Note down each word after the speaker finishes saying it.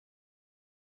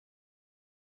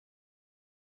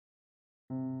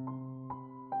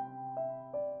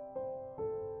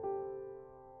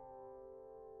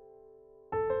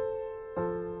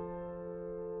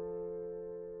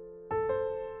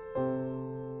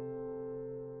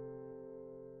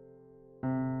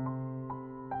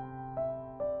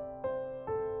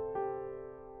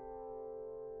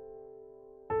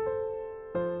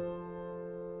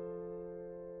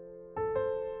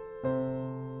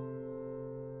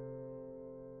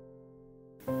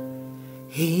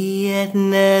He had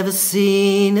never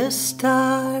seen a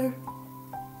star.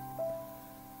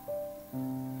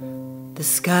 The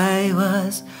sky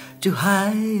was too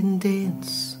high and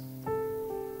dense,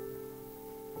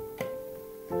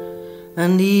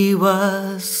 and he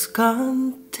was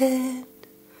content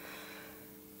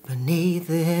beneath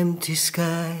the empty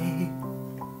sky.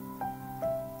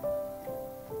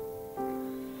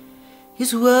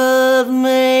 His world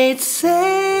made sense.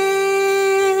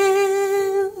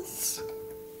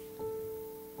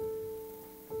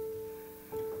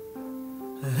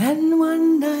 Then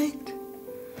one night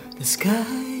the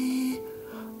sky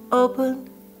opened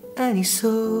and he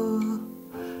saw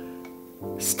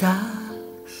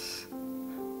stars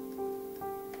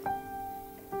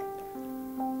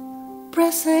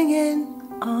pressing in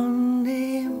on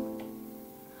him,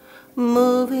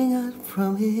 moving out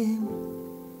from him.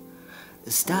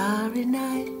 The starry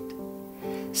night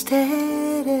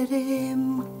stared at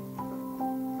him.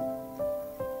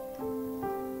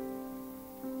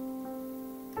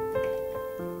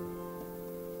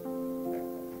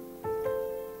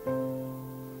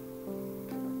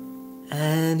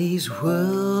 And his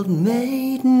world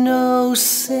made no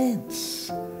sense.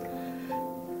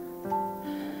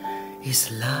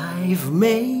 His life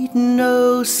made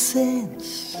no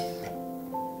sense.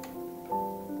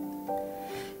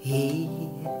 He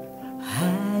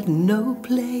had no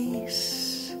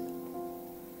place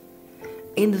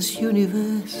in this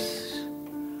universe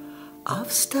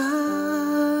of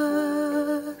stars.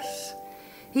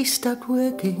 He stopped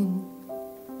working.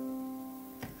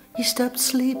 He stopped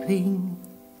sleeping.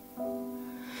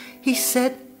 He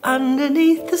sat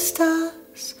underneath the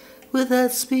stars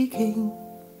without speaking.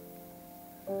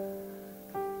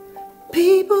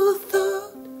 People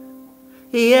thought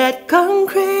he had gone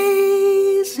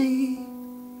crazy,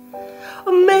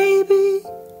 or maybe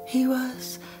he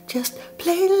was just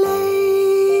plain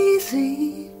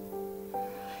lazy.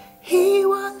 He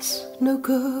was no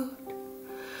good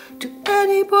to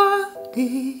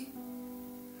anybody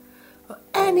or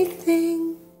anything.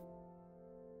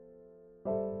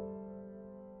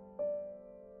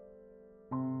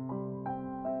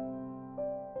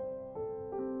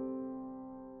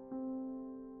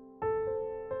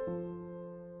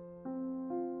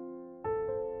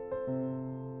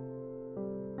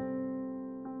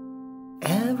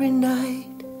 Every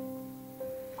night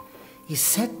he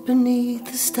sat beneath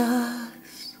the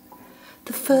stars,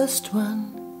 the first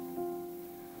one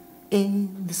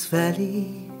in this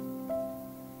valley,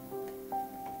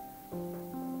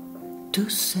 to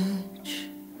search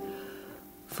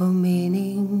for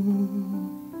meaning.